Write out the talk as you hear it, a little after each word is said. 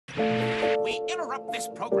we interrupt this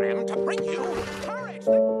program to bring you courage.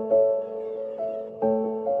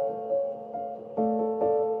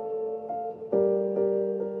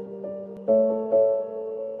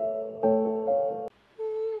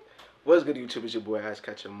 What's good, YouTube? It's your boy Ass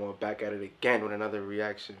Catcher More, back at it again with another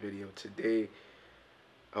reaction video. Today,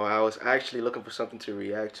 I was actually looking for something to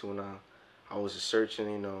react to, and I was just searching,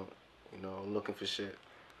 you know, looking for shit.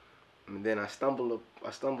 And then I stumbled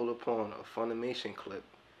upon a Funimation clip.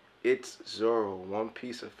 It's Zoro, One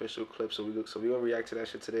Piece official clip. So we gonna react to that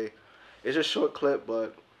shit today. It's a short clip,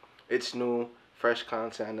 but it's new, fresh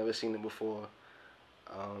content. I never seen it before.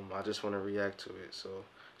 I just want to react to it. So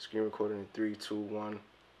screen recording in 3, 2,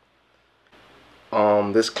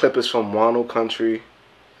 1. This clip is from Wano Country.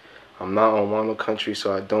 I'm not on Wano Country,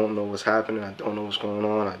 so I don't know what's happening. I don't know what's going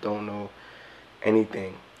on. I don't know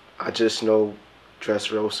anything. I just know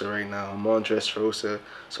Dressrosa right now. I'm on Dressrosa,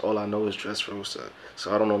 so all I know is Dressrosa.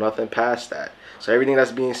 So I don't know nothing past that. So everything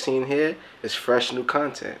that's being seen here is fresh, new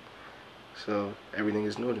content. So everything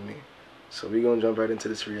is new to me. So we're gonna jump right into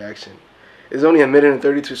this reaction. It's only 1 minute and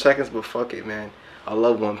 32 seconds, but fuck it, man. I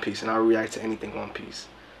love One Piece, and I react to anything One Piece.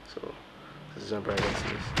 So let's jump right into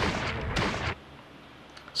this.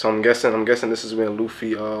 So I'm guessing this is where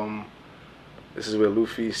Luffy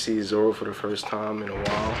sees Zoro for the first time in a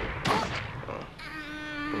while.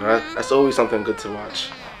 You know, that's always something good to watch.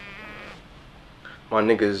 My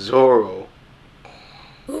nigga Zoro,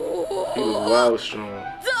 he was wild strong.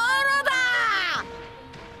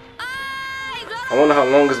 I wonder how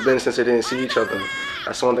long it's been since they didn't see each other.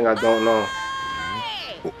 That's one thing I don't know.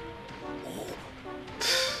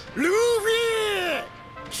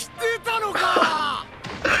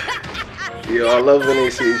 Yo, I love when they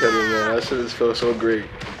see each other, man. That shit just feels so great.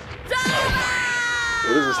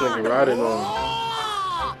 What is this nigga riding on?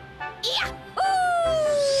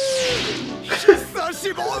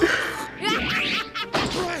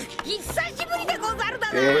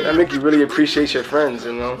 Damn, that make you really appreciate your friends,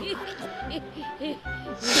 you know?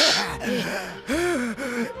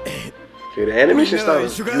 Okay, the animation style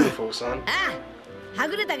is beautiful, son.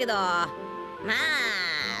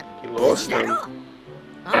 He lost him.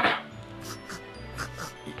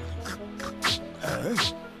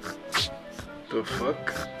 The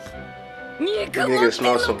fuck? Nigga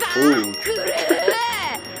smell some food.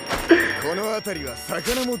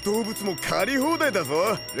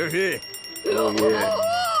 Oh yeah.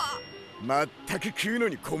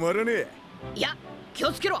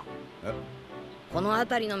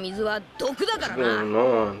 What's going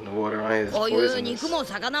on? The water around here is poisonous.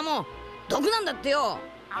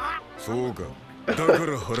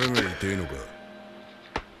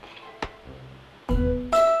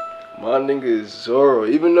 My nigga is Zoro.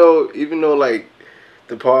 Even though like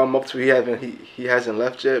the part I'm up to, he hasn't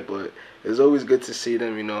left yet, but it's always good to see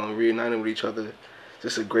them, you know, reuniting with each other.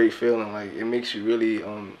 Just a great feeling. Like it makes you really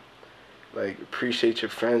like appreciate your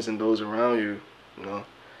friends and those around you. You know,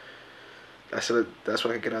 that's what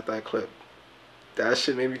I get out that clip. That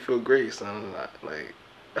shit made me feel great, son. Like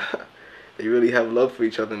they really have love for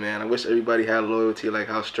each other, man. I wish everybody had loyalty like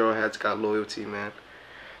how Straw Hats got loyalty, man.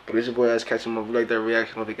 But it's your boy Ass Catching Up. If you like that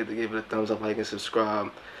reaction, don't forget to give it a thumbs up, like, and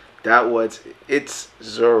subscribe. It's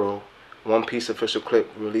Zoro, One Piece official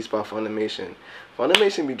clip released by Funimation.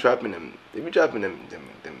 Funimation be dropping them. They be dropping them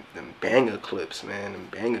banger clips, man. Them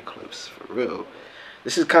banger clips for real.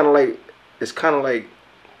 This is kind of like it's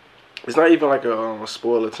not even like a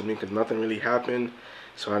spoiler to me because nothing really happened,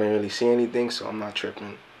 so I didn't really see anything. So I'm not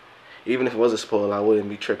tripping. Even if it was a spoiler, I wouldn't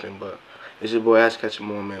be tripping. But it's your boy Ass Catching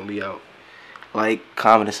More, man. We out. Like,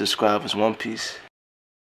 comment, and subscribe. It's One Piece.